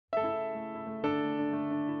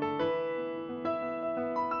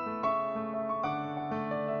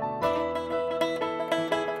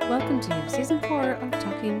Welcome to Season 4 of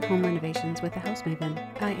Talking Home Renovations with the House Maven.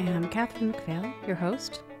 I am Catherine McPhail, your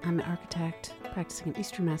host. I'm an architect practicing in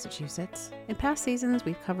Eastern Massachusetts. In past seasons,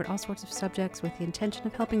 we've covered all sorts of subjects with the intention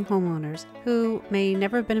of helping homeowners who may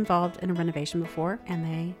never have been involved in a renovation before, and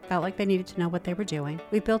they felt like they needed to know what they were doing.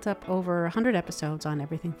 We've built up over 100 episodes on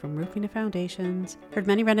everything from roofing to foundations, heard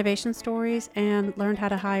many renovation stories, and learned how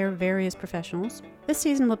to hire various professionals. This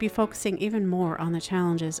season, we'll be focusing even more on the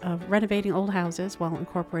challenges of renovating old houses while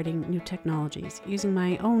incorporating new technologies, using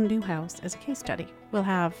my own new house as a case study. We'll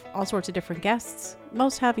have all sorts of different guests,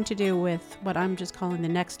 most having to do with what I'm just calling the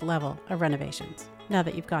next level of renovations. Now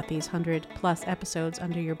that you've got these 100 plus episodes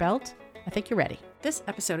under your belt, I think you're ready. This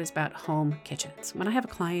episode is about home kitchens. When I have a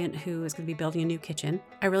client who is going to be building a new kitchen,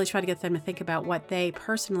 I really try to get them to think about what they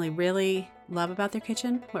personally really love about their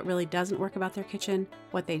kitchen, what really doesn't work about their kitchen,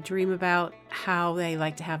 what they dream about, how they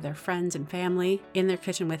like to have their friends and family in their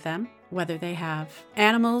kitchen with them, whether they have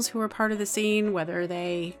animals who are part of the scene, whether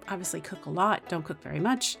they obviously cook a lot, don't cook very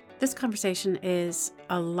much. This conversation is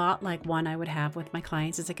a lot like one I would have with my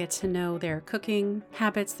clients as I get to know their cooking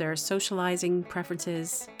habits, their socializing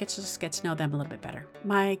preferences, just get to know them a little bit better.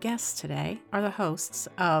 My guests today are the hosts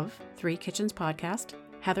of Three Kitchens podcast,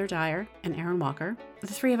 Heather Dyer and Aaron Walker. The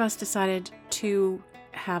three of us decided to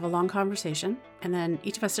have a long conversation, and then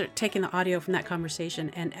each of us are taking the audio from that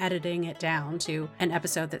conversation and editing it down to an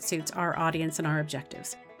episode that suits our audience and our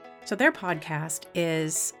objectives. So their podcast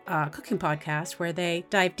is a cooking podcast where they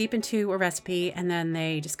dive deep into a recipe and then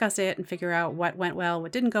they discuss it and figure out what went well,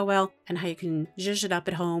 what didn't go well, and how you can zhuzh it up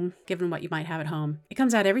at home, given what you might have at home. It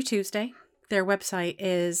comes out every Tuesday. Their website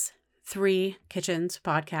is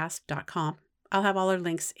 3kitchenspodcast.com. I'll have all our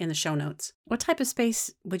links in the show notes. What type of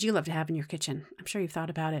space would you love to have in your kitchen? I'm sure you've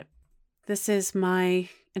thought about it. This is my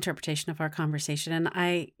interpretation of our conversation, and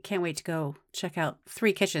I can't wait to go check out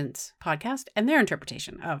Three Kitchens podcast and their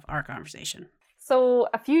interpretation of our conversation. So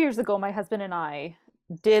a few years ago, my husband and I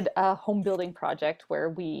did a home building project where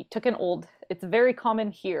we took it's very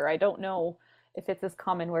common here. I don't know if it's as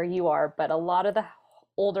common where you are, but a lot of the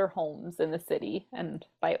older homes in the city, and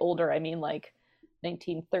by older, I mean like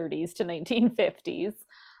 1930s to 1950s,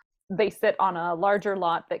 they sit on a larger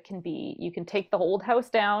lot that you can take the old house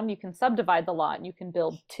down, you can subdivide the lot, and you can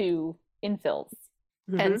build two infills.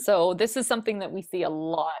 Mm-hmm. And so this is something that we see a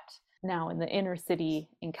lot now in the inner city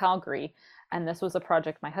in Calgary. And this was a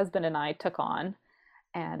project my husband and I took on.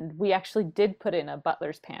 And we actually did put in a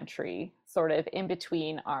butler's pantry sort of in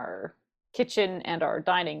between our kitchen and our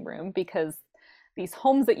dining room, because these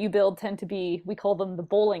homes that you build tend to be, we call them the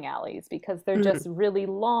bowling alleys, because they're just really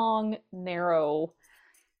long, narrow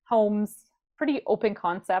homes, pretty open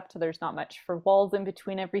concept. There's not much for walls in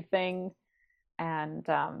between everything. And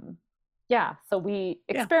so we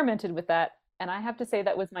experimented with that. And I have to say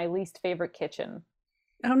that was my least favorite kitchen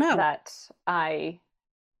that I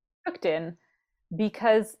cooked in,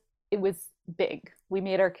 because it was big. We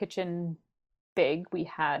made our kitchen big. We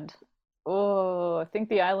had, I think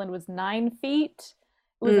the island was 9 feet.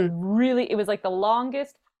 It was it was like the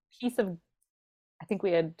longest piece of, I think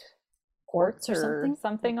we had quartz or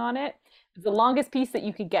something on it. It was the longest piece that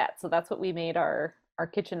you could get. So that's what we made our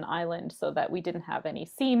kitchen island, so that we didn't have any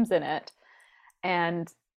seams in it. And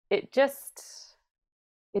it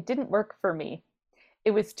didn't work for me.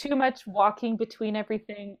 It was too much walking between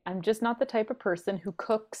everything. I'm just not the type of person who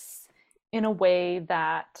cooks in a way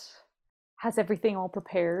that has everything all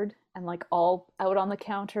prepared and like all out on the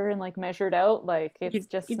counter and like measured out. Like it's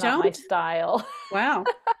not my style. Wow.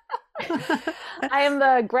 I am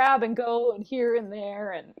the grab and go and here and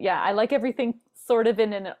there, and I like everything sort of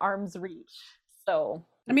in an arm's reach. So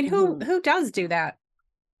I mean, who does do that?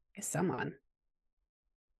 Is someone?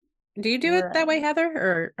 Do you do it that way, Heather,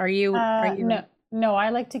 or are you? No, I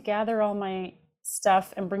like to gather all my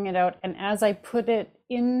stuff and bring it out, and as I put it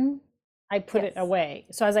in, I put it away.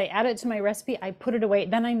 So as I add it to my recipe, I put it away.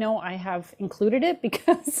 Then I know I have included it,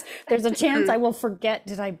 because there's a chance I will forget.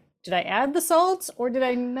 Did I add the salt or did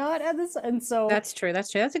I not add this? And so that's true.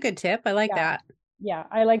 That's a good tip. I like that. Yeah.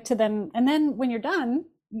 I like to then when you're done,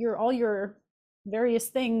 all your various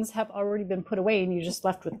things have already been put away and you're just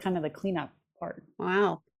left with kind of the cleanup part.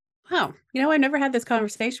 Wow. I've never had this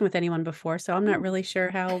conversation with anyone before, so I'm not really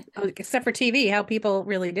sure how, except for TV, how people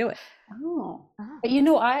really do it.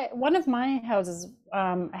 But one of my houses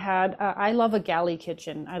had, I love a galley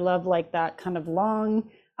kitchen. I love like that kind of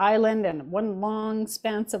long island and one long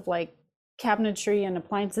expanse of like cabinetry and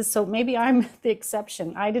appliances. So maybe I'm the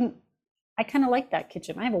exception. I kind of like that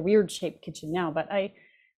kitchen. I have a weird shaped kitchen now, but I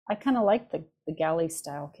kind of like the galley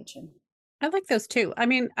style kitchen. I like those too. I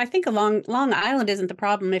mean, I think a long island isn't the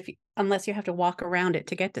problem if unless you have to walk around it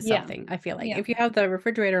to get to Yeah. something. I feel like Yeah. if you have the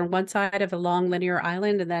refrigerator on one side of a long linear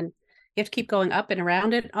island and then you have to keep going up and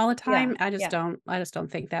around it all the time, I just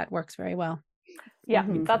don't think that works very well. Yeah,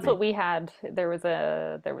 Mhm. that's what we had. There was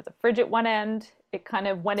a fridge at one end. It kind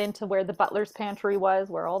of went into where the butler's pantry was,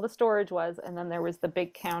 where all the storage was, and then there was the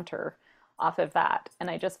big counter off of that. And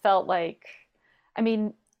I just felt like, I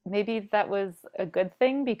mean, maybe that was a good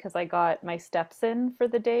thing because I got my steps in for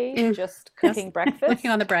the day, just Yes. cooking breakfast. Looking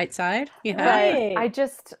on the bright side. Yeah. But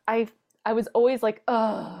Right. I was always like,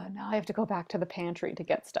 oh, now I have to go back to the pantry to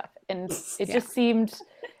get stuff. And it Yeah. just seemed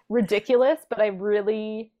ridiculous, but I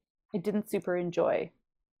didn't super enjoy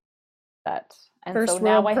that. And First so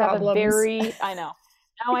now world I have a problems. I know.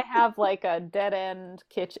 Now I have like a dead end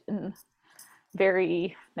kitchen,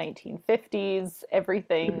 very 1950s.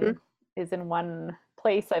 Everything Mhm. is in one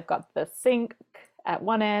place. I've got the sink at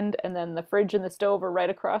one end, and then the fridge and the stove are right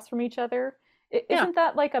across from each other. Yeah. Isn't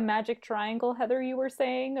that like a magic triangle, Heather, you were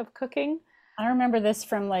saying, of cooking? I remember this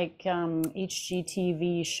from like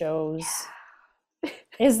HGTV shows.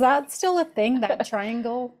 Is that still a thing, that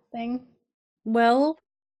triangle thing? Well,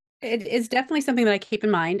 it is definitely something that I keep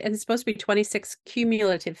in mind, and it's supposed to be 26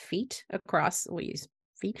 cumulative feet across. We use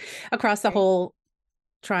feet across the Right. whole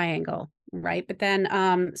triangle, right? But then,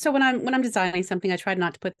 so when I'm designing something, I try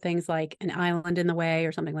not to put things like an island in the way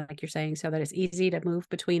or something like you're saying, so that it's easy to move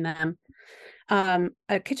between them.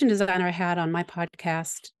 A kitchen designer I had on my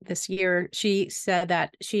podcast this year, she said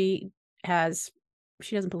that she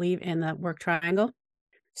doesn't believe in the work triangle.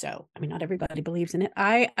 So, I mean, not everybody believes in it.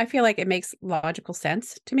 I feel like it makes logical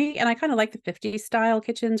sense to me, and I kinda like the 50s style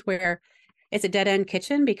kitchens where it's a dead end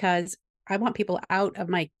kitchen because I want people out of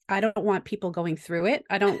my I don't want people going through it.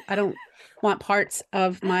 I don't want parts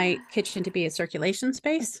of my kitchen to be a circulation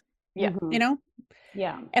space, Yeah. Mhm. you know?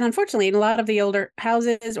 Yeah. And unfortunately, in a lot of the older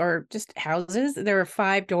houses or just houses, there are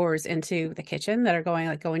 5 doors into the kitchen that are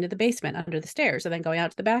going to the basement under the stairs, and then going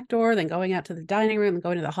out to the back door, then going out to the dining room, and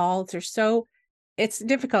going to the hall. It's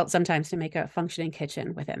difficult sometimes to make a functioning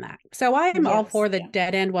kitchen within that. So I'm all Yes. for the Yeah.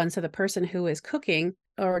 dead end one, so the person who is cooking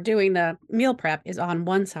or doing the meal prep is on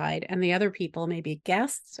one side, and the other people, maybe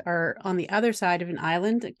guests, are on the other side of an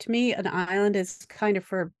island. To me, an island is kind of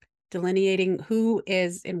for delineating who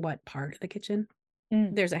is in what part of the kitchen.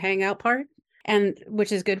 Mm. There's a hangout part, and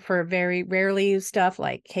which is good for very rarely used stuff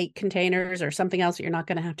like cake containers or something else that you're not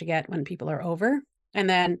gonna have to get when people are over. And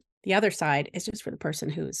then the other side is just for the person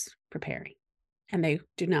who's preparing, and they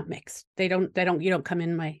do not mix. They don't you don't come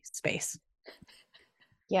in my space.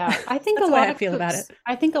 Yeah, I think a That's the way lot I of feel about cooks, it.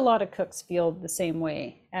 I think a lot of cooks feel the same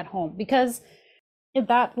way at home because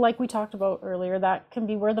that, like we talked about earlier, that can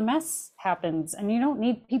be where the mess happens, and you don't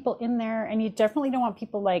need people in there, and you definitely don't want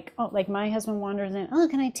people like, oh, like my husband wanders in, oh,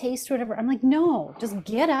 can I taste whatever? I'm like, no, just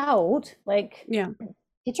get out, like Yeah.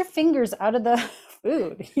 get your fingers out of the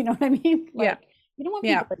food. You know what I mean? Yeah. Like you don't want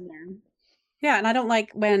Yeah. people in there. Yeah, and I don't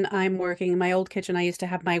like when I'm working in my old kitchen, I used to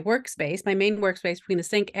have my workspace, my main workspace between the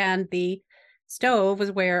sink and the stove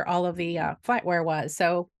was where all of the, flatware was.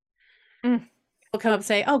 So Mm. people come up and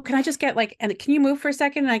say, "Oh, can I just get like and can you move for a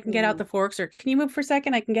second and I can get out the forks?" Or, "Can you move for a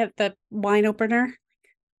second? I can get the wine opener."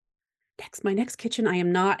 My next kitchen, I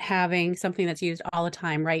am not having something that's used all the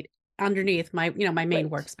time right underneath my main Right.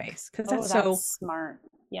 workspace because Oh, that's that's so smart.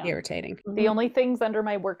 Yeah. irritating. The only things under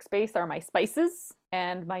my workspace are my spices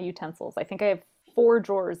and my utensils. I think I have 4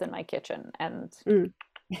 drawers in my kitchen, and Mm.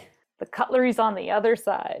 the cutlery's on the other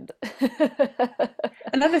side.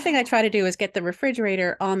 Another thing I try to do is get the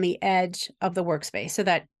refrigerator on the edge of the workspace so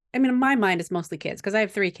that I mean, in my mind, it's mostly kids because I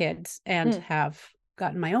have 3 kids and Mm. have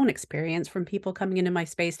gotten my own experience from people coming into my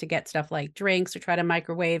space to get stuff like drinks or try to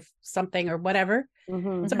microwave something or whatever.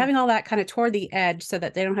 Mhm. So Mhm. having all that kind of toward the edge so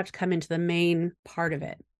that they don't have to come into the main part of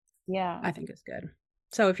it, Yeah. I think is good.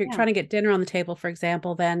 So if you're Yeah. trying to get dinner on the table, for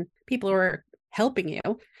example, then people who are helping you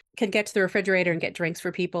can get to the refrigerator and get drinks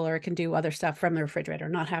for people or can do other stuff from the refrigerator,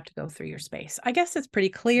 not have to go through your space. I guess it's pretty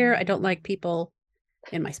clear. I don't like people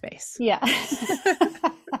in my space. Yeah.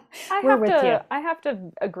 I We're have with you.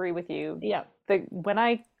 to agree with you. Yeah. When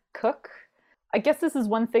I cook, I guess this is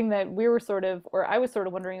one thing that we were sort of, or I was sort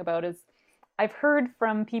of wondering about is I've heard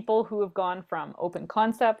from people who have gone from open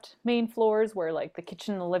concept main floors where like the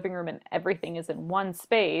kitchen, the living room, and everything is in one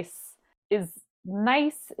space is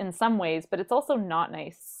nice in some ways, but it's also not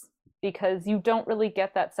nice because you don't really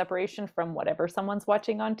get that separation from whatever someone's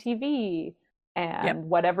watching on TV and Yep.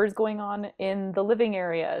 whatever's going on in the living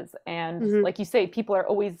areas. And Mhm. like you say, people are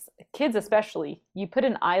always, kids especially, you put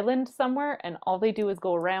an island somewhere and all they do is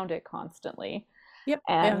go around it constantly. Yep.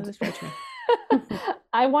 Yeah, And that's very true.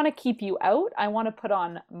 I want to keep you out. I want to put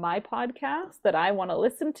on my podcast that I want to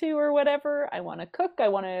listen to or whatever. I want to cook. I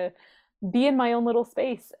want to be in my own little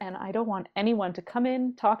space. And I don't want anyone to come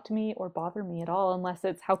in, talk to me, or bother me at all unless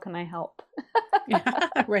it's how can I help? Yeah,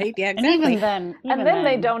 right. Yeah, And exactly. And then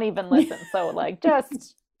they don't even listen. So like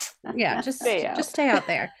just Yeah, just stay out. stay out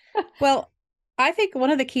there. Well, I think one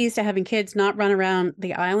of the keys to having kids not run around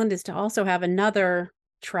the island is to also have another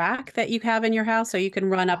track that you have in your house so you can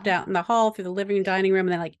run up down in the hall through the living room, dining room,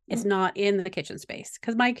 and then like it's not in the kitchen space.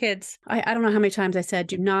 Because my kids, I don't know how many times I said,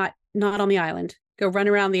 do not on the island. Go run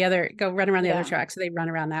around the other track. So they run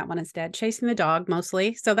around that one instead, chasing the dog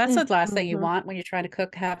mostly. So that's the last thing you want when you're trying to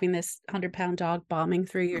cook, having this 100-pound dog bombing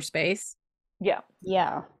through your space. Yeah.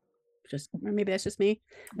 Yeah. Or maybe that's just me.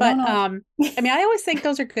 But No. I mean, I always think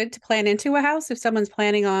those are good to plan into a house if someone's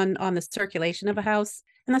planning on the circulation of a house.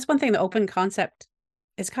 And that's one thing the open concept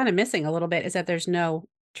is kind of missing a little bit, is that there's no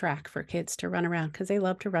track for kids to run around, because they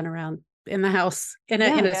love to run around in the house in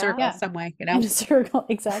a circle some way, you know? In a circle,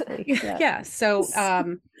 exactly. Yeah. So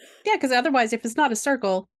because otherwise, if it's not a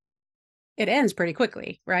circle, it ends pretty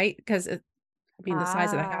quickly, right? Because the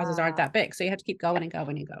size of the houses aren't that big, so you have to keep going and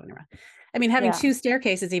going and going around. I mean, having two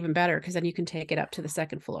staircases is even better, because then you can take it up to the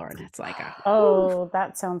second floor, and it's like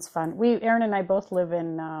that sounds fun. Aaron and I both live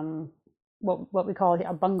in what we call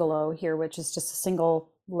a bungalow here, which is just a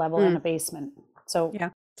single level and a basement. So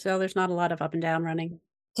so there's not a lot of up and down running.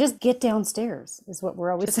 Just get downstairs is what we're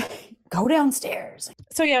always saying. Go downstairs.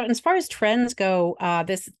 So as far as trends go,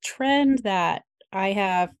 this trend that I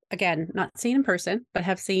have, again, not seen in person, but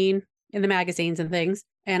have seen in the magazines and things,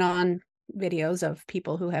 and on videos of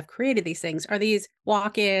people who have created these things, are these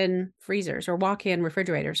walk-in freezers or walk-in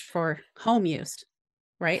refrigerators for home use,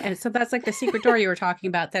 right? And so that's like the secret door you were talking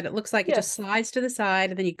about, that it looks like it just slides to the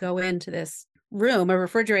side, and then you go into this room, a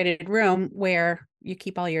refrigerated room, where you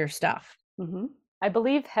keep all your stuff. Mm-hmm. I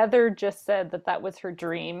believe Heather just said that was her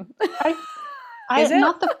dream.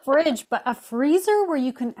 Not the fridge, but a freezer where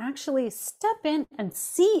you can actually step in and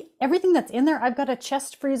see everything that's in there. I've got a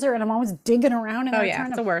chest freezer, and I'm always digging around and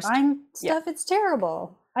trying to find stuff. It's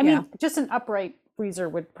terrible. I mean, just an upright freezer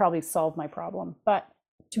would probably solve my problem, but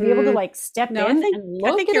to be able to like step in and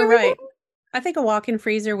look, I think you're right. I think a walk-in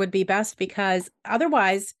freezer would be best, because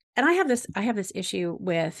otherwise, and I have this issue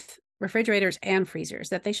with refrigerators and freezers,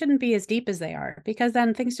 that they shouldn't be as deep as they are, because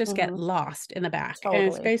then things just get lost in the back. And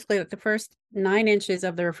it's basically like the first 9 inches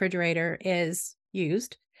of the refrigerator is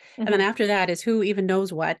used. And then after that is who even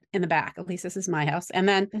knows what in the back. At least this is my house. And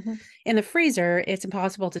then in the freezer, it's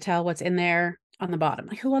impossible to tell what's in there on the bottom.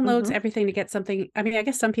 Like, who unloads everything to get something? I mean, I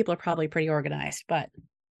guess some people are probably pretty organized, but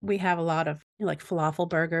we have a lot of like falafel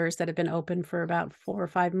burgers that have been open for about 4 or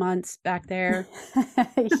 5 months back there.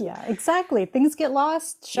 Yeah, exactly. Things get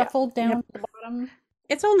lost, shuffled down to the bottom.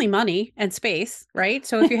 It's only money and space, right?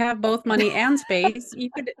 So if you have both money and space, you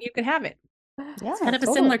could have it. Yeah, it's kind of a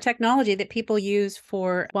similar technology that people use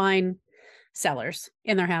for wine cellars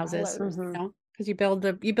in their houses, you know? Because you build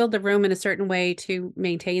the room in a certain way to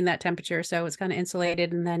maintain that temperature, so it's kind of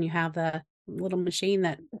insulated, and then you have the little machine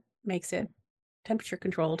that makes it temperature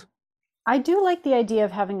controlled. I do like the idea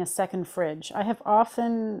of having a second fridge. I have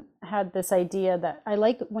often had this idea that I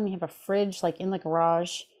like when you have a fridge like in the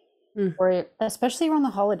garage, or especially around the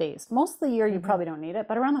holidays. Most of the year you probably don't need it,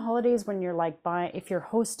 but around the holidays, when you're like if you're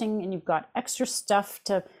hosting and you've got extra stuff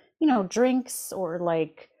to, drinks, or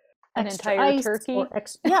like an entire turkey.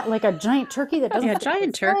 Like a giant turkey that doesn't. Yeah, a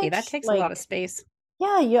giant turkey that takes a lot of space.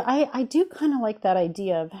 Yeah, I do kind of like that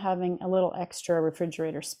idea of having a little extra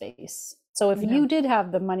refrigerator space. So if you did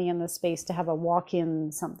have the money and the space to have a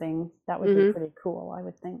walk-in something, that would be pretty cool, I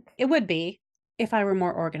would think. It would be, if I were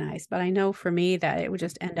more organized, but I know for me that it would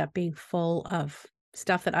just end up being full of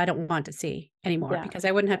stuff that I don't want to see anymore, because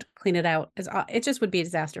I wouldn't have to clean it out. It just would be a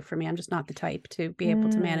disaster for me. I'm just not the type to be able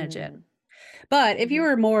to manage it. But if you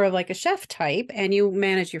were more of like a chef type, and you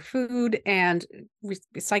manage your food and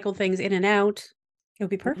recycle things in and out, it would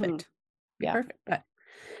be perfect. Perfect. But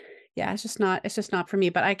yeah, it's just not for me.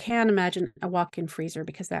 But I can imagine a walk-in freezer,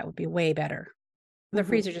 because that would be way better. The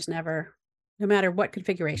freezer just never, no matter what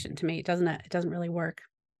configuration, to me, it doesn't really work.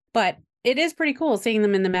 But it is pretty cool seeing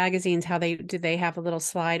them in the magazines, how they have a little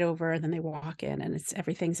slide over, and then they walk in, and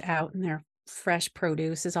everything's out, and their fresh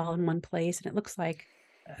produce is all in one place, and it looks like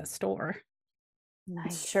a store.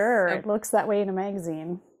 Nice. Sure, it looks that way in a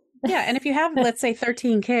magazine. Yeah, and if you have, let's say,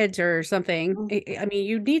 13 kids or something, I mean,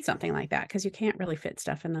 you need something like that, because you can't really fit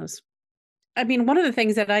stuff in those. I mean, one of the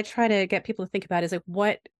things that I try to get people to think about is like,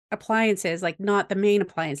 what appliances, like not the main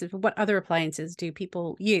appliances, but what other appliances do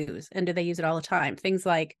people use, and do they use it all the time? Things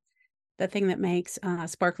like the thing that makes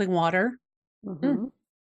sparkling water.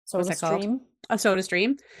 what's that called? SodaStream. A Soda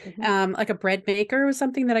Stream. Mhm. Like a bread maker was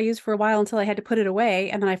something that I used for a while until I had to put it away,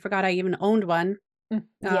 and then I forgot I even owned one. Mm.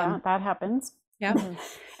 Yeah, that happens. Yeah. Mhm.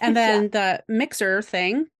 And Yeah. then the mixer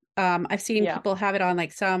thing, I've seen Yeah. people have it on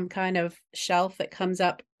like some kind of shelf that comes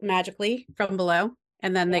up magically from below,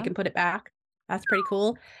 and then they Yeah. can put it back. That's pretty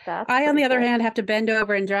cool. That's I, on the pretty other cool. hand, have to bend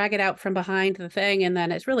over and drag it out from behind the thing, and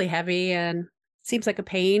then it's really heavy and seems like a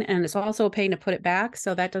pain, and it's also a pain to put it back,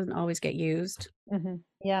 so that doesn't always get used. Mhm.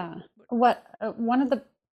 Yeah. One of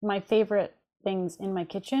my favorite things in my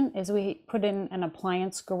kitchen is we put in an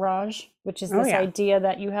appliance garage, which is Oh, this yeah. idea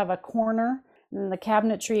that you have a corner and the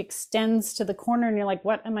cabinetry extends to the corner and you're like,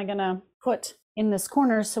 what am I gonna put in this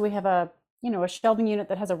corner? So we have a shelving unit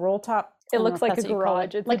that has a roll top. I It don't know looks if like a that's what you call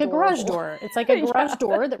it. garage. It's like a garage adorable. door. It's like a garage Yeah.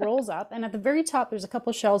 door that rolls up, and at the very top there's a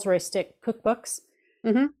couple shelves where I stick cookbooks.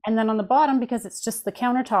 Mhm. And then on the bottom, because it's just the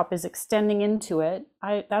countertop is extending into it,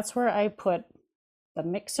 that's where I put the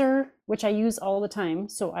mixer, which I use all the time.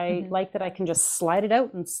 So I Mhm. like that I can just slide it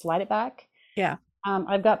out and slide it back. Yeah.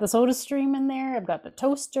 I've got the Soda Stream in there. I've got the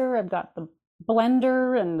toaster. I've got the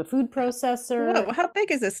blender and the food processor. Whoa, how big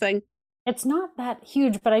is this thing? It's not that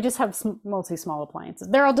huge, but I just have mostly small appliances.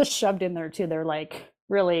 They're all just shoved in there too. They're like,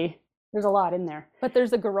 really, there's a lot in there. But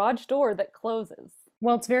there's a garage door that closes.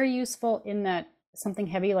 Well, it's very useful in that something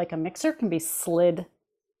heavy like a mixer can be slid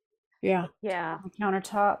Yeah. Yeah. on the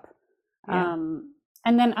countertop. Yeah.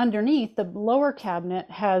 And then underneath, the lower cabinet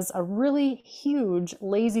has a really huge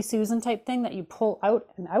Lazy Susan type thing that you pull out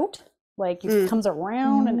and out. Like it comes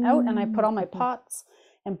around and out, and I put all my pots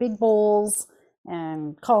and big bowls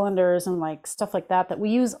and colanders and like stuff like that we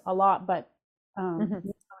use a lot, but I'm not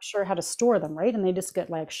sure how to store them, right? And they just get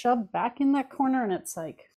like shoved back in that corner, and it's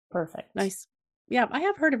like perfect. Nice. Yeah, I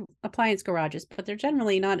have heard of appliance garages, but they're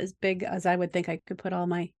generally not as big as I would think I could put all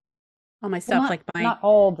my stuff, like my Not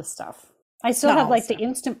all the stuff. I still Not have all the like the stuff.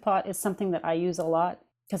 Instant Pot is something that I use a lot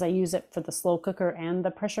because I use it for the slow cooker and the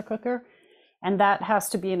pressure cooker. And that has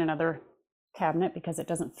to be in another cabinet because it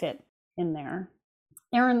doesn't fit in there.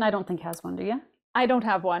 Erin, I don't think has one, do you? I don't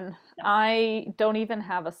have one. I don't even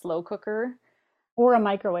have a slow cooker Or a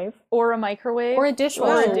microwave. or a microwave Or a or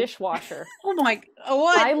dishwasher. a dishwasher. Oh my,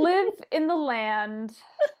 what? I live in the land.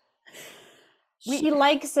 She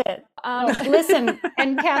likes it. Um, Listen,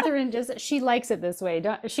 and Catherine she likes it this way.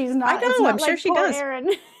 She's not. know, It's not I'm sure like she poor does. Erin.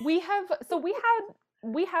 we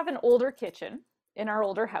have an older kitchen in our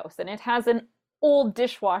older house, and it has an old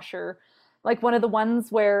dishwasher, like one of the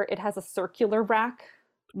ones where it has a circular rack.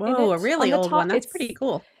 Whoa, a it really on the old top. one. That's pretty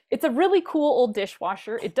cool. It's a really cool old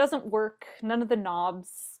dishwasher. It doesn't work. None of the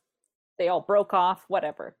knobs, they all broke off,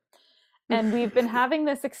 whatever. And we've been having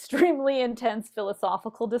this extremely intense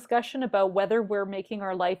philosophical discussion about whether we're making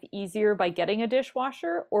our life easier by getting a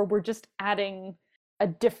dishwasher or we're just adding a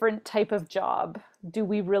different type of job. Do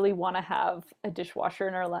we really want to have a dishwasher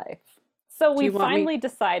in our life? So we you want me finally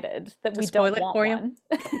decided that to we spoil don't it want for you? one.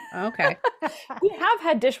 Okay. We have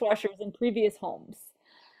had dishwashers in previous homes.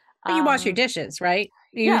 But you wash your dishes, right?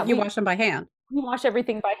 yeah, You we- wash them by hand. We wash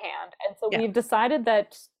everything by hand. And so Yeah. we've decided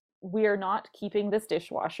that we are not keeping this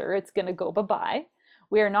dishwasher. It's going to go bye-bye.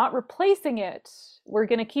 We are not replacing it. We're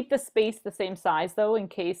going to keep the space the same size, though, in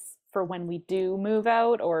case for when we do move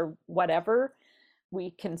out or whatever,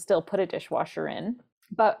 we can still put a dishwasher in.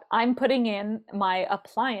 But I'm putting in my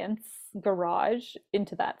appliance garage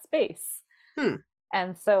into that space.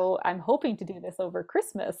 And so I'm hoping to do this over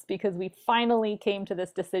Christmas because we finally came to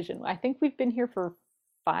this decision. I think we've been here for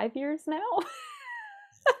 5 years now.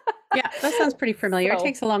 Yeah, that sounds pretty familiar. It So-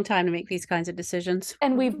 takes a long time to make these kinds of decisions.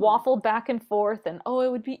 And we've waffled back and forth and it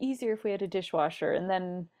would be easier if we had a dishwasher. And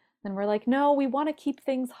then we're like, no, we want to keep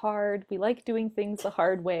things hard. We like doing things the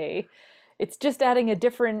hard way. It's just adding a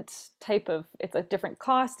different type of, it's a different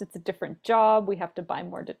cost, it's a different job. We have to buy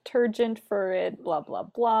more detergent for it, blah, blah,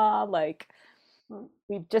 blah. Like,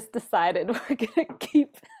 we've just decided we're going to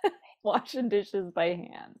keep washing dishes by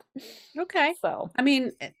hand. Okay. So, I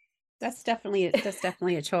mean, that's definitely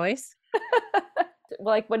a choice.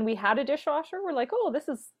 like when we had a dishwasher, we're like, oh, this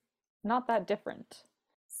is not that different.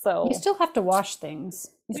 So You still have to wash things.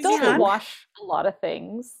 you still have Yeah. to wash a lot of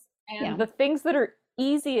things. And Yeah. the things that are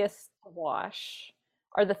easiest to wash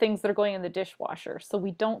are the things that are going in the dishwasher. So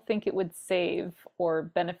we don't think it would save or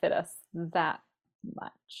benefit us that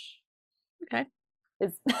much. Okay.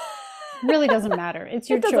 Is Really doesn't matter. It's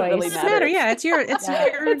your It doesn't choice. really It doesn't matter. matter. Yeah, it's your Yeah. It's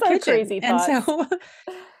our kitchen. crazy And thoughts. so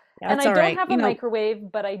And that's I all don't right. have You a know,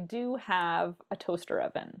 microwave, but I do have a toaster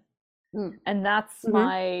oven. And that's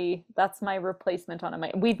Mhm. my replacement on a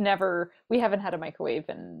mic. We haven't had a microwave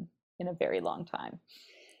in a very long time.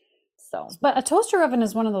 So But a toaster oven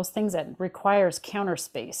is one of those things that requires counter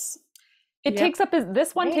space. It Yep. takes up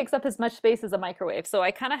this one Right. takes up as much space as a microwave. So I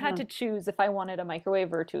kind of had Yeah. to choose if I wanted a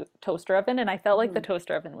microwave or toaster oven, and I felt like the Mhm.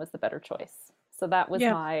 toaster oven was the better choice. So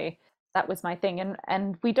Yeah. that was my thing.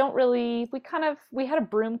 And we don't really we had a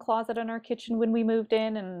broom closet in our kitchen when we moved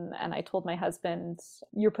in, and I told my husband,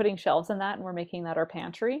 "You're putting shelves in that and we're making that our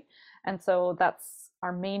pantry." And so that's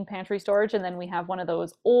our main pantry storage, and then we have one of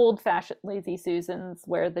those old-fashioned Lazy Susans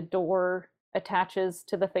where the door attaches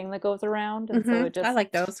to the thing that goes around, and so it I just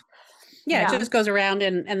like those. Yeah, it yeah. just goes around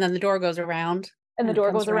and then the door goes around And the and it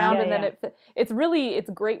door comes goes around, around. Yeah, and then yeah. it's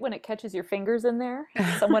great when it catches your fingers in there.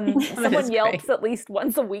 That is Someone yelps great. at least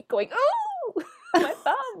once a week going, "Oh, my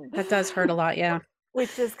thumb," That does hurt a lot, yeah.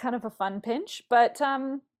 which is kind of a fun pinch. But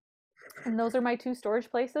and those are my two storage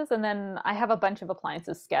places, and then I have a bunch of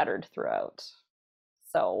appliances scattered throughout.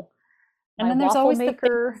 So And my then there's waffle always the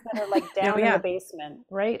maker, things that are like Oh, down in yeah. the basement,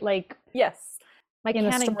 right? Like yes, my in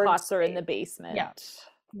the canning storage pots are in the space. basement.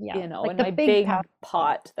 Yeah. You know, Like and the my big big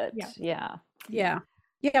pot that Yeah. yeah. Yeah.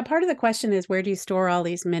 Yeah, part of the question is where do you store all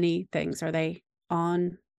these mini things? Are they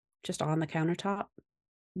just on the countertop?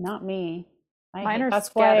 Not me. Mine are That's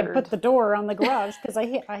why I put scattered. the door on the garage because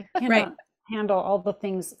I Right. cannot handle all the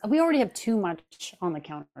things. We already have too much on the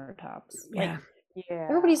countertops. Like Yeah. Yeah.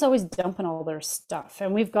 everybody's always dumping all their stuff,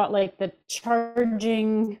 and we've got like the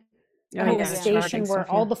charging Oh, Oh, yeah, the yeah. station charging where stuff,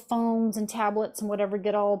 all yeah. the phones and tablets and whatever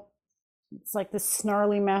get all. It's like this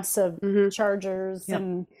snarly mess of Mhm. chargers Yep.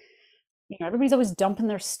 and everybody's always dumping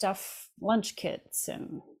their stuff, lunch kits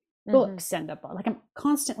and Mhm. books end up on. Like I'm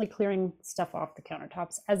constantly clearing stuff off the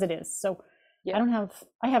countertops as it is. So Yeah.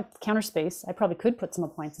 I have counter space. I probably could put some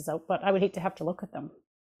appliances out, but I would hate to have to look at them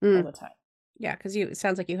all Mm. the time. Yeah, because it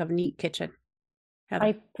sounds like you have a neat kitchen, Heather.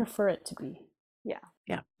 I prefer it to be. Yeah.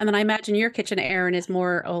 Yeah. And then I imagine your kitchen, Erin, is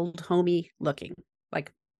more old homey looking,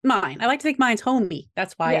 like mine. I like to think mine's homey.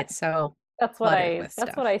 That's why Yeah. it's so That's what cluttered with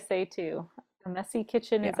that's what stuff. I say too. A messy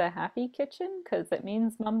kitchen is Yeah. a happy kitchen because it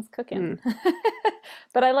means mom's cooking. Mm.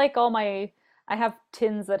 But I like I have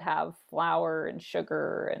tins that have flour and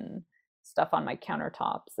sugar and stuff on my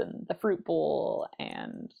countertops and the fruit bowl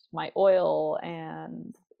and my oil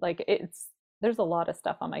and like there's a lot of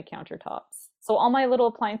stuff on my countertops. So all my little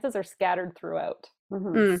appliances are scattered throughout.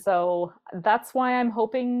 Mhm. Mm. So that's why I'm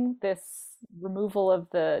hoping this removal of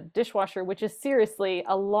the dishwasher, which is seriously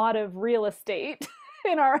a lot of real estate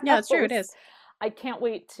in our Yeah, it's true. It house. is. I can't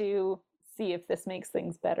wait to see if this makes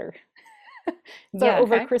things better. It's Yeah. our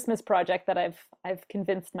over Okay. Christmas project that I've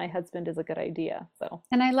convinced my husband is a good idea. So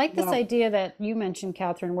And I like this Well, idea that you mentioned,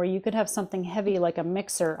 Catherine, where you could have something heavy like a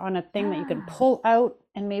mixer on a thing that you can Ah. pull out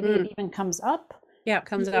and maybe Mm. it even comes up Yeah, it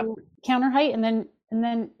comes up. to counter height and then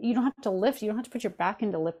you don't have to lift. You don't have to put your back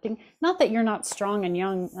into lifting. Not that you're not strong and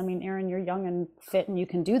young. I mean, Erin, you're young and fit and you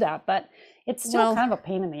can do that, but it's still Well, kind of a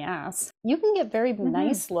pain in the ass. You can get very Mhm.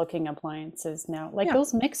 nice looking appliances now. Like yeah.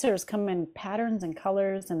 those mixers come in patterns and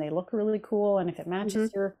colors and they look really cool. And if it matches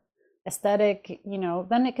Mm-hmm. your aesthetic,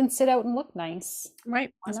 then it can sit out and look nice.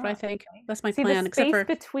 Right. Why That's what I not? think. That's my see, the plan, except space for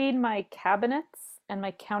between my cabinets and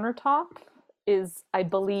my countertop is, I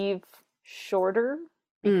believe, shorter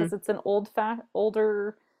because it's an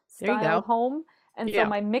older there you style go. home. And so Yeah.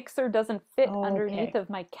 my mixer doesn't fit Oh, underneath okay.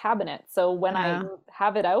 of my cabinet. So when I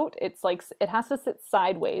have it out, it's like it has to sit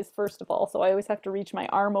sideways, first of all. So I always have to reach my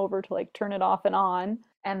arm over to like turn it off and on.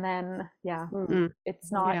 And then, yeah, Mm.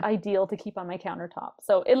 it's not Yeah. ideal to keep on my countertop.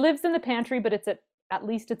 So it lives in the pantry, but at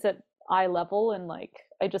least it's at eye level, and like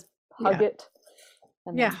I just hug Yeah. it.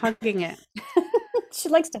 And Yeah, then hugging it. She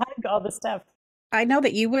likes to hug all the stuff. I know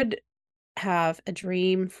that you would have a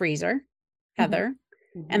dream freezer, Heather,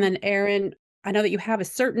 Mhm. and then Erin, I know that you have a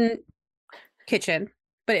certain kitchen,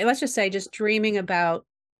 but let's just say just dreaming about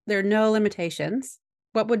there are no limitations.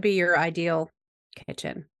 What would be your ideal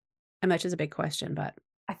kitchen? And that's just a big question, but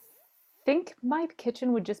I think my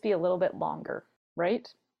kitchen would just be a little bit longer,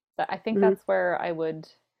 right? I think Mhm. that's where I would,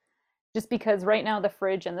 just because right now the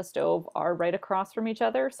fridge and the stove are right across from each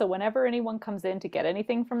other. So whenever anyone comes in to get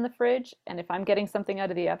anything from the fridge, and if I'm getting something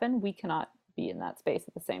out of the oven, we cannot be in that space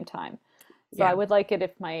at the same time. So I Yeah. would like it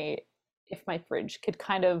if my fridge could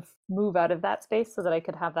kind of move out of that space so that I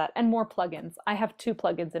could have that and more plugins. I have 2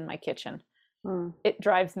 plugins in my kitchen. Mm. It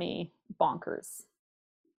drives me bonkers.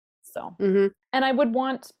 So, Mhm. and I would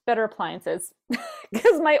want better appliances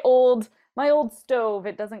because my old stove,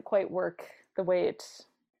 it doesn't quite work the way it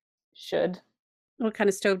should. What kind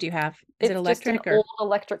of stove do you have? Is it It's just an electric or old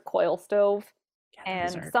electric coil stove, yeah,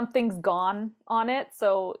 those and are something's gone on it.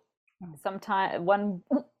 So Oh. sometime one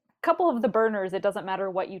couple of the burners, it doesn't matter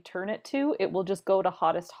what you turn it to, it will just go to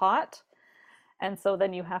hottest hot. And so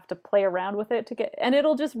then you have to play around with it to get, and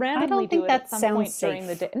it'll just randomly think do it that at some sounds point during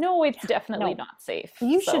the day. safe. No, it's definitely No. not safe.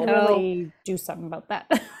 You So, should really do something about that.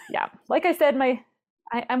 yeah, like I said,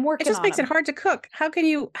 I'm working It just on makes them. it hard to cook. How can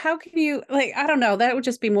you, like, I don't know, that would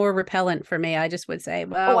just be more repellent for me. I just would say, Oh,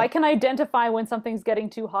 well, I can identify when something's getting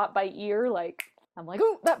too hot by ear. Like, I'm like,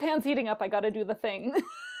 oh, that pan's heating up. I got to do the thing.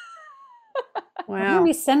 I'm wow. gonna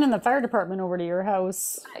be sending the fire department over to your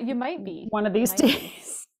house You might be. one of these might be.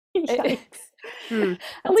 days. Yikes. Hmm.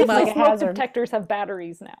 At least like the a smoke hazard. detectors have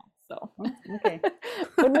batteries now. So Oh, okay.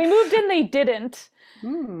 when we moved in, they didn't,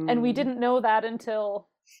 and we Hmm. didn't know that until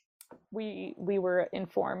we were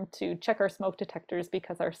informed to check our smoke detectors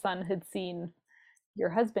because our son had seen your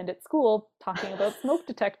husband at school talking about smoke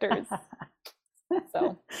detectors.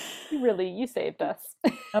 So you saved us.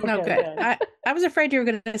 Okay, No, good. I was afraid you were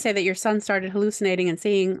going to say that your son started hallucinating and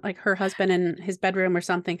seeing like her husband in his bedroom or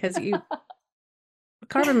something, because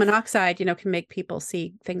carbon monoxide, can make people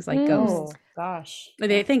see things like ghosts. Oh gosh.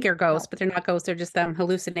 They think you're ghosts, No. but they're not ghosts. They're just them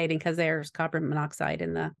hallucinating because there's carbon monoxide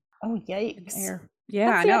in the Oh yikes. air. Yeah,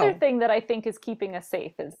 That's I the know. other thing that I think is keeping us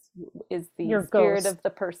safe is the Your spirit ghost. of the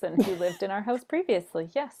person who lived in our house previously.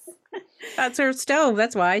 Yes. That's her stove.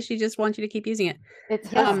 That's why she just wants you to keep using it. It's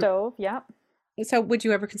her Yeah. stove, yeah. So would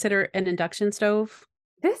you ever consider an induction stove?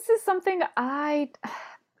 This is something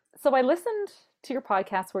so I listened to your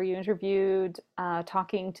podcast where you interviewed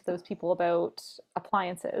talking to those people about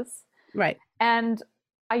appliances, Right. and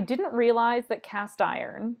I didn't realize that cast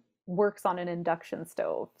iron works on an induction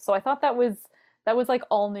stove. So I thought that was like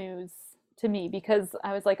all news to me, because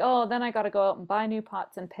I was like, oh, then I got to go out and buy new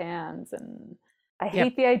pots and pans, and I Yep.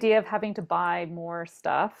 hate the idea of having to buy more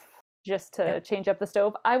stuff just to Yep. change up the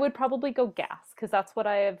stove. I would probably go gas because that's what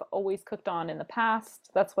I have always cooked on in the past.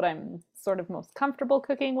 That's what I'm sort of most comfortable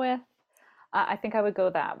cooking with. I think I would go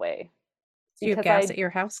that way. Do you have Because gas at your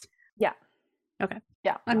house? Yeah. Okay.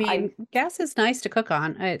 Yeah. I mean, gas is nice to cook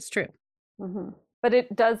on. It's true. Mhm. But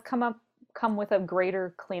it does come with a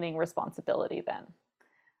greater cleaning responsibility then.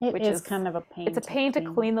 It Which is is- kind of a pain. It's a pain to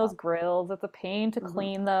clean those up. grills. It's a pain to Mhm.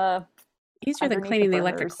 clean the Easier than underneath cleaning the the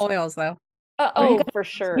electric burners. coils, though. Oh, you for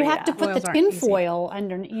sure. You have to yeah. put the Oils aren't easy. tin foil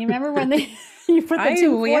underneath. You remember when you put the I-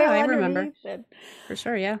 tin foil yeah, I remember. underneath it? For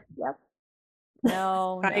sure, yeah.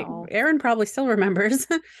 No. Erin probably still remembers.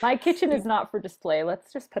 My kitchen is not for display.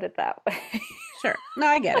 Let's just put it that way. Sure. No,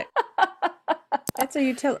 I get it. It's a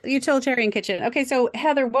utilitarian kitchen. Okay, so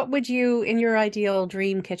Heather, what would you, in your ideal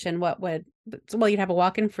dream kitchen, you'd have a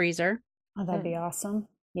walk-in freezer. Oh, that'd be awesome.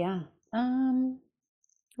 Yeah.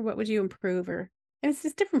 What would you improve? And it's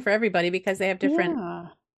just different for everybody because they have different Yeah.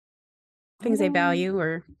 things they Um, value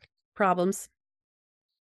or problems.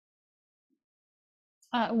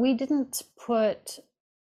 We didn't put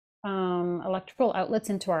electrical outlets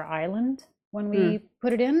into our island when we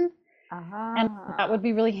put it in, and that would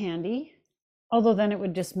be really handy. Although then it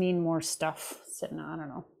would just mean more stuff sitting on, I don't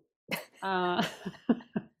know.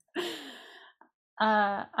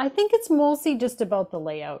 I think it's mostly just about the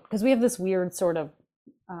layout, because we have this weird sort of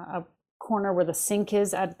a corner where the sink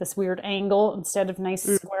is at this weird angle instead of nice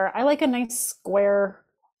square. I like a nice square.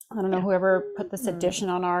 I don't know, whoever put this addition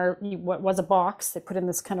on what was a box, they put in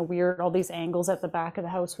this kind of weird, all these angles at the back of the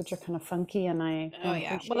house, which are kind of funky, and I Oh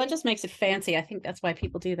yeah. Well, that just makes it fancy. I think that's why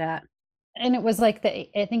people do that. And it was like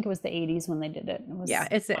I think it was the 80s when they did it. It was Yeah,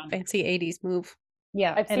 it's a fun. fancy 80s move.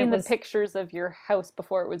 Yeah, I've and it seen the was- pictures of your house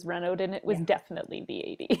before it was renovated, and it was definitely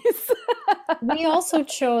the 80s. We also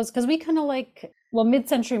chose, because we kind of like, well,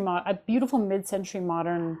 a beautiful mid-century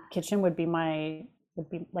modern kitchen would be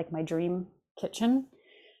like my dream kitchen.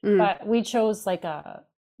 But we chose like a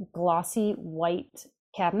glossy white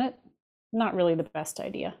cabinet. Not really the best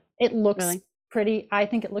idea. It looks pretty. I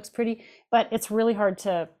think it looks pretty, but it's really hard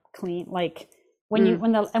to clean. Like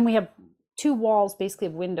and we have two walls basically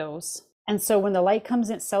of windows. And so when the light comes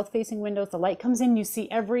in, south-facing windows, the light comes in, you see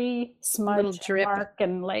every smudge, Little drip. mark,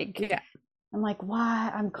 and like, I'm like,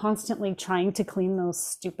 why? I'm constantly trying to clean those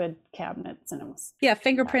stupid cabinets, and it was. Yeah,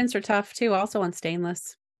 fingerprints are tough too, also on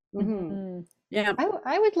stainless. Mhm. Yeah.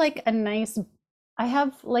 I would like a nice. I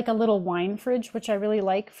have like a little wine fridge, which I really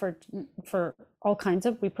like for all kinds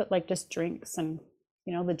of. We put like just drinks and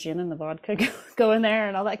the gin and the vodka go in there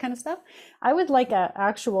and all that kind of stuff. I would like a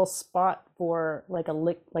actual spot for like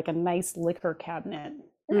a nice liquor cabinet.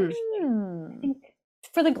 I think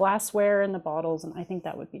for the glassware and the bottles, and I think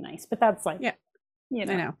that would be nice. But that's like, I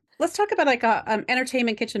know. Let's talk about like a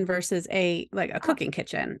entertainment kitchen versus a cooking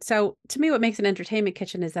kitchen. So to me, what makes an entertainment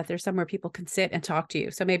kitchen is that there's somewhere people can sit and talk to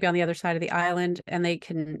you. So maybe on the other side of the island, and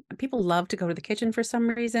people love to go to the kitchen for some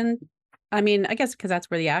reason. I mean, I guess because that's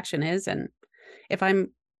where the action is. And if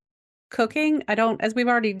I'm cooking. I don't, as we've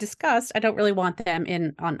already discussed, I don't really want them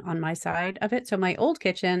in on my side of it. So my old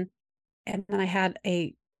kitchen, and then I had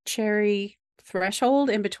a cherry threshold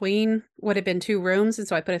in between what had been two rooms. And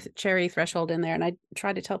so I put a cherry threshold in there, and I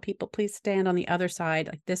tried to tell people, please stand on the other side.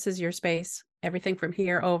 Like, this is your space. Everything from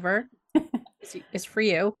here over is for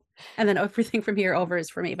you. And then everything from here over is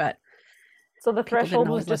for me. But So the people didn't threshold was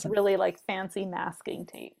always just listen. really like fancy masking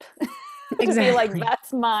tape. To be Exactly. like,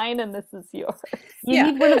 that's mine and this is yours. You Yeah.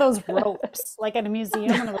 need one of those ropes, like at a museum,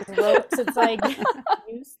 one of those ropes. It's like,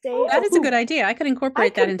 you stay. That is a good idea. I could I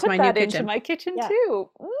incorporate that could into put my that new into kitchen. my kitchen Yeah. too.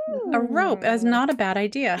 A rope is not a bad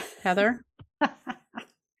idea, Heather.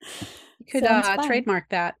 You could Sounds fun. trademark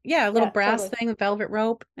that. Yeah, a little Yeah, brass totally. thing, a velvet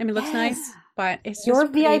rope. I mean, it looks nice, Yes. but it's You're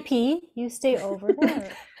just pretty. VIP. You stay over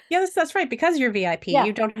there. Yes, that's right. Because you're VIP, Yeah.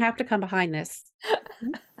 you don't have to come behind this.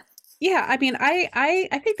 Yeah, I mean, I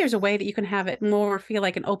think there's a way that you can have it more feel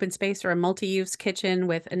like an open space or a multi-use kitchen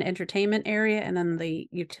with an entertainment area and then the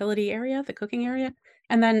utility area, the cooking area,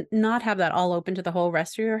 and then not have that all open to the whole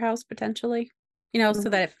rest of your house potentially. So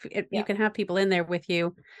Mhm. that if Yeah. you can have people in there with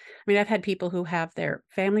you. I mean, I've had people who have their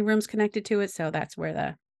family rooms connected to it, so that's where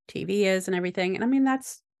the TV is and everything. And I mean,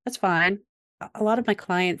 that's fine. A lot of my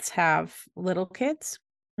clients have little kids.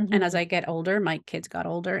 And as Mhm. I get older, my kids got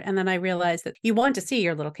older. And then I realized that you want to see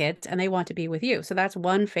your little kids and they want to be with you. So that's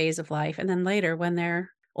one phase of life. And then later, when they're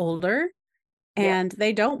older Yeah. and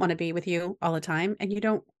they don't want to be with you all the time, and you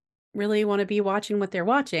don't really want to be watching what they're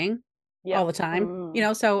watching Yeah. all the time,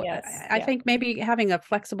 Mm. so Yes. I Yeah. think maybe having a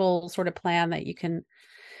flexible sort of plan that can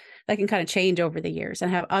kind of change over the years and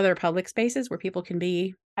have other public spaces where people can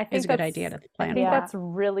be I is think a good that's idea to I plan think for. Yeah. that's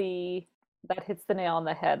really that hits the nail on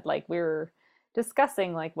the head. Like we were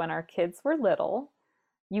discussing, like when our kids were little,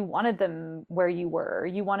 you wanted them where you were.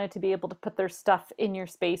 You wanted to be able to put their stuff in your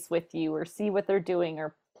space with you or see what they're doing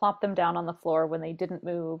or plop them down on the floor when they didn't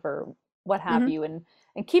move or what have Mhm. you, and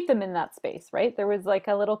keep them in that space, right? There was like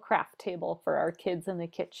a little craft table for our kids in the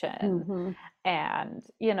kitchen Mhm. and,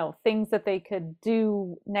 things that they could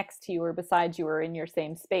do next to you or beside you or in your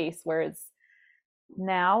same space. Whereas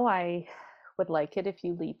now I would like it if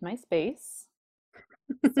you leave my space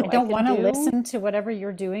so I I don't can want to do. listen to whatever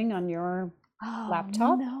you're doing on your Oh,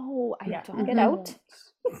 laptop. no, I Yeah. don't. Get out.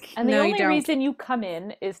 And the No, you only don't. reason you come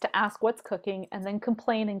in is to ask what's cooking and then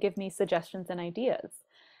complain and give me suggestions and ideas.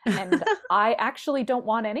 And I actually don't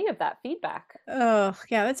want any of that feedback. Oh,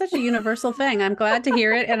 yeah, that's such a universal thing. I'm glad to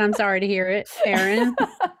hear it, and I'm sorry to hear it, Erin.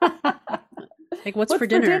 Like, what's for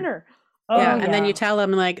dinner? Oh, Yeah, and then yeah. you tell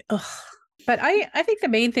them like, ugh. But I think the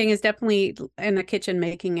main thing is definitely in the kitchen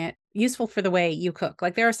making it useful for the way you cook.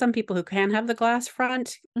 Like, there are some people who can have the glass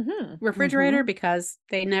front Hmm. refrigerator because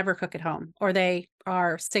they never cook at home, or they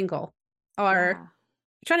are single, or Yeah.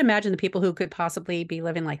 try to imagine the people who could possibly be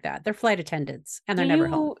living like that. They're flight attendants and Do they're never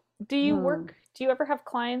home. you Hmm. do you ever have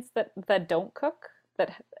clients that don't cook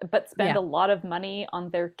but spend Yeah. a lot of money on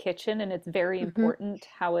their kitchen and it's very Mhm. important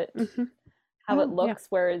how it Mhm. how it Oh, yeah. looks,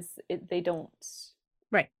 whereas they don't.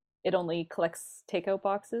 Right. It only collects takeout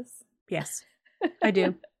boxes. Yes, I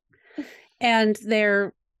do. And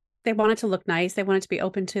they want it to look nice. They want it to be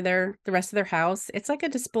open to the rest of their house. It's like a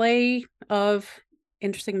display of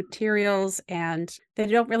interesting materials, and they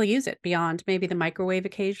don't really use it beyond maybe the microwave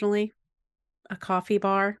occasionally, a coffee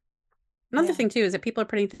bar. Another Yeah. thing too is that people are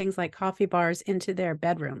putting things like coffee bars into their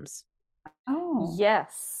bedrooms. Oh.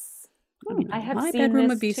 Yes. I mean, I have my seen bedroom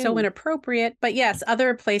would this be so too. inappropriate, but yes,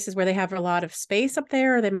 other places where they have a lot of space up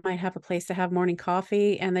there, or they might have a place to have morning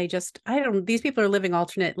coffee, and these people are living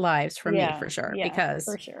alternate lives for me Yeah. for sure, Yeah, because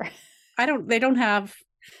for sure. they don't have,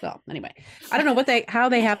 well, anyway, I don't know how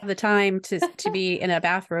they have the time to be in a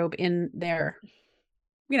bathrobe in their,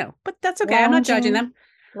 but that's okay. I'm not judging them.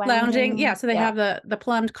 Lounging. Yeah. So they have the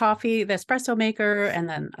plumbed coffee, the espresso maker, and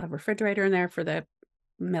then a refrigerator in there for the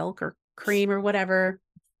milk or cream or whatever.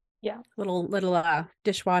 Yeah. Little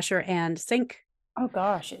dishwasher and sink. Oh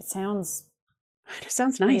gosh, it sounds It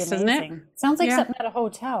sounds pretty nice, doesn't it? amazing. Sounds like Yeah. something at a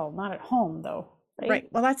hotel, not at home though, right? Right.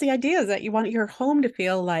 Well, that's the idea, is that you want your home to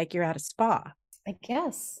feel like you're at a spa, I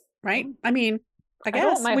guess. right? Yeah. I mean, I I don't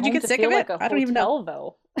want guess. my Would you home get to sick feel of it? like a I don't even know.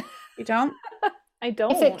 hotel, though. You don't? I If it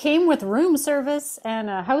don't. came with room service and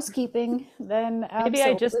housekeeping, then Maybe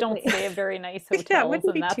I just don't absolutely. stay at very nice Yeah, it hotels,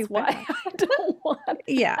 wouldn't be and too that's why bad. I don't want it.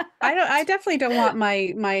 Yeah. I definitely don't want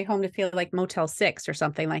my home to feel like Motel 6 or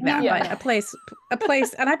something like that. No, But no. a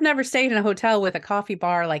place, and I've never stayed in a hotel with a coffee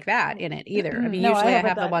bar like that in it either. I mean, No, I usually I haven't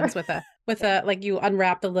have the ones either. with a like, you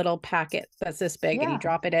unwrap the little packet that's this big and you Yeah.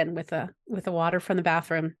 drop it in with the water from the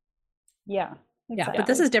bathroom. Yeah, Yeah, but exactly.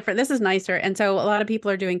 this is different. This is nicer. And so a lot of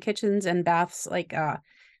people are doing kitchens and baths like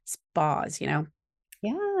spas, Yeah.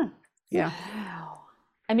 Yeah. Wow.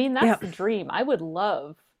 I mean, that's Yeah. the dream. I would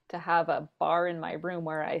love to have a bar in my room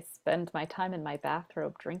where I spend my time in my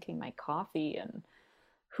bathrobe drinking my coffee, and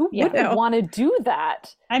who Yeah. wouldn't No. want to do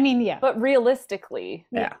that? I mean, yeah. But realistically,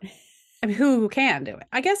 Yeah. I mean, who can do it?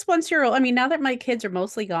 I guess once you're, I mean, now that my kids are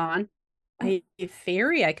mostly gone, in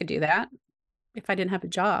theory, I could do that if I didn't have a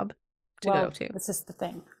job to Well, go to. this is the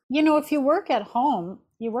thing. You know, if you work at home,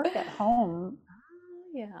 you work at home.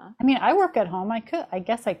 yeah. I mean, I work at home. I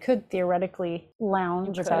guess I could theoretically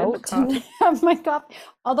lounge could. about and have my coffee.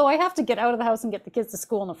 Although I have to get out of the house and get the kids to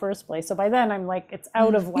school in the first place. So by then I'm like, it's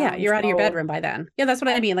out of Yeah, lounge you're out of your mode. bedroom by then. Yeah, that's what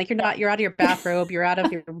I mean. Like you're out of your bathrobe, you're out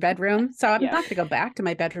of your bedroom. So I'm Yeah. not gonna go back to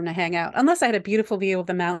my bedroom to hang out unless I had a beautiful view of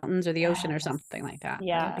the mountains or the ocean or Yes. something like that. That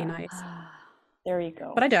Yeah. would be nice. There you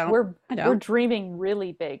go. But I don't. We're I we're don't. dreaming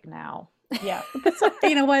really big now. Yeah,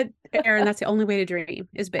 You know what, Erin? That's the only way to dream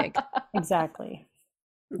is big. exactly.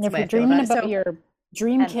 That's If the way you're I feel dreaming it. about So, your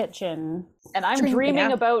dream And- kitchen, And I'm Dream- dreaming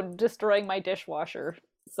yeah. about destroying my dishwasher.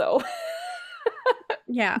 So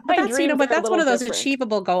yeah, My but that's dreams but are a that's one of little those different.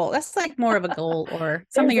 achievable goals. That's like more of a goal or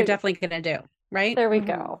something you're a- definitely gonna do, right? there we Mhm.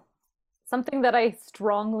 go. Something that I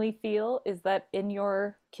strongly feel is that in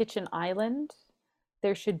your kitchen island,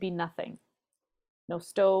 there should be nothing. No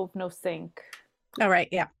stove, no sink. All right,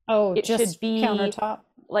 yeah. oh, It should just be- countertop.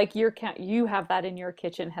 Like you have that in your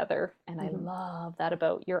kitchen, Heather, and I Mhm. love that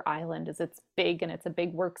about your island is it's big and it's a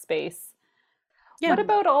big workspace. Yeah. What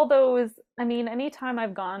about all those? I mean, anytime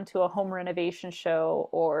I've gone to a home renovation show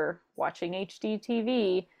or watching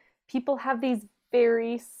HGTV, people have these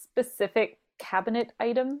very specific cabinet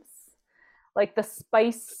items, like the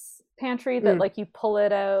spice pantry that like you pull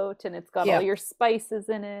it out and it's got Yeah. all your spices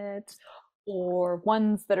in it, or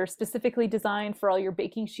ones that are specifically designed for all your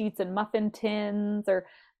baking sheets and muffin tins. Or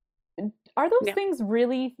are those Yeah. things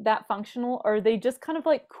really that functional, or are they just kind of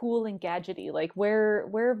like cool and gadgety? Like where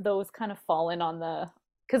have those kind of fallen on the,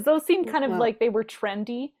 because those seem kind of Well, like they were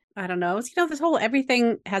trendy. I don't know. It's, this whole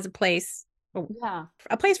everything has a place, Yeah.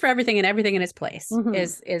 a place for everything and everything in its place Mhm.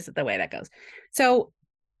 is the way that goes. So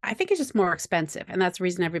I think it's just more expensive, and that's the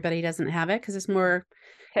reason everybody doesn't have it, because it's more.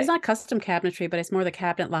 Okay. It's not custom cabinetry, but it's more the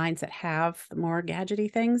cabinet lines that have the more gadgety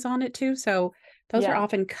things on it too. So those are Yeah.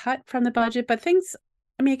 often cut from the budget, but things.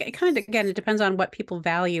 I mean, it kind of, again, it depends on what people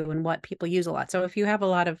value and what people use a lot. So if you have a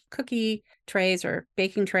lot of cookie trays or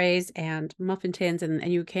baking trays and muffin tins and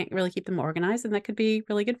you can't really keep them organized, then that could be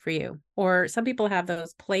really good for you. Or some people have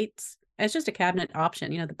those plates. It's just a cabinet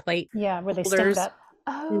option, the plate. Yeah, where they holders. stand up.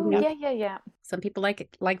 Oh, Mhm. yeah. Some people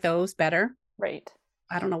like those better. Right.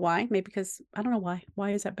 I don't know why. Maybe because I don't know why.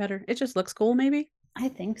 Why is that better? It just looks cool, maybe. I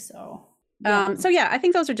think so. So yeah, I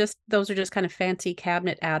think those are just kind of fancy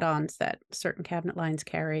cabinet add-ons that certain cabinet lines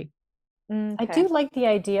carry. I do like the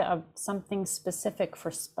idea of something specific for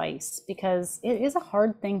spice, because it is a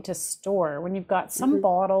hard thing to store when you've got some Mhm.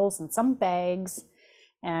 bottles and some bags.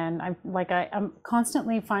 And I'm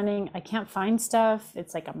constantly finding I can't find stuff.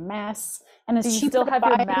 It's like a mess, and it's Do you cheaper still to have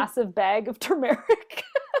your buy. massive bag of turmeric?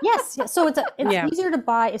 Yes, so it's Yeah. easier to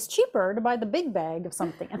buy. It's cheaper to buy the big bag of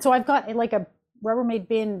something. And so I've got like a Rubbermaid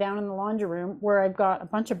bin down in the laundry room where I've got a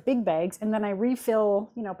bunch of big bags, and then I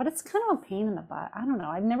refill. But it's kind of a pain in the butt. I don't know.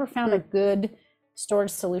 I've never found a good storage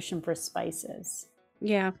solution for spices.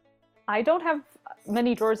 Yeah. I don't have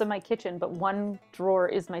many drawers in my kitchen, but one drawer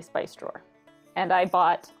is my spice drawer. And I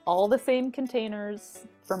bought all the same containers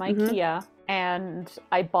from Mhm. IKEA, and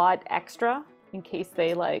I bought extra in case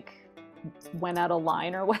they went out of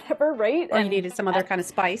line or whatever, right? Or you And needed some other kind of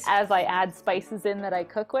spice. as I add spices in that I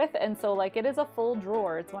cook with. And so it is a full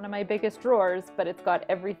drawer. It's one of my biggest drawers, but it's got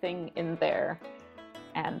everything in there.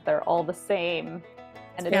 And they're all the same.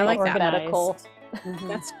 And it's Yeah, I like that. alphabetical. Organized. Mhm.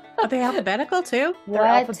 That's are they alphabetical too? They're What?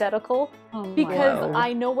 alphabetical. Oh my Because Whoa.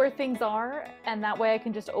 I know where things are, and that way I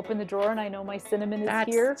can just open the drawer and I know my cinnamon is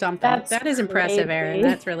That's here. something. That's That is impressive, Erin. crazy.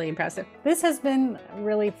 That's really impressive. This has been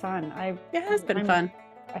really fun. Yeah, it's been I'm- fun.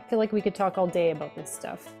 I feel like we could talk all day about this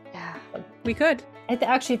stuff. Yeah. We could.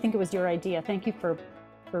 Actually think it was your idea. Thank you for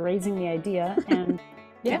raising the idea, and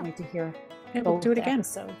Yeah. can't wait to hear Yeah, we'll both do it again.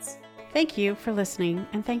 episodes. Thank you for listening,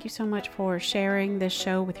 and thank you so much for sharing this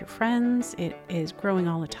show with your friends. It is growing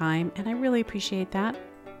all the time, and I really appreciate that.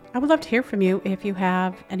 I would love to hear from you if you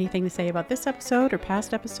have anything to say about this episode or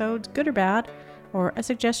past episodes, good or bad, or a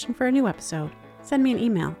suggestion for a new episode. Send me an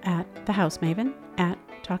email at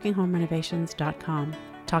thehousemaven@talkinghomerenovations.com.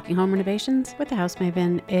 Talking Home Renovations with the House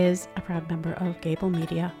Maven is a proud member of Gable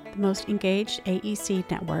Media, the most engaged AEC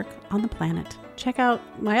network on the planet. Check out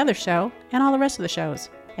my other show and all the rest of the shows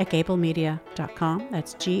at gablemedia.com.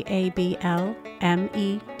 That's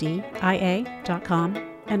GABLMEDIA.com.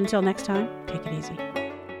 And until next time, take it easy.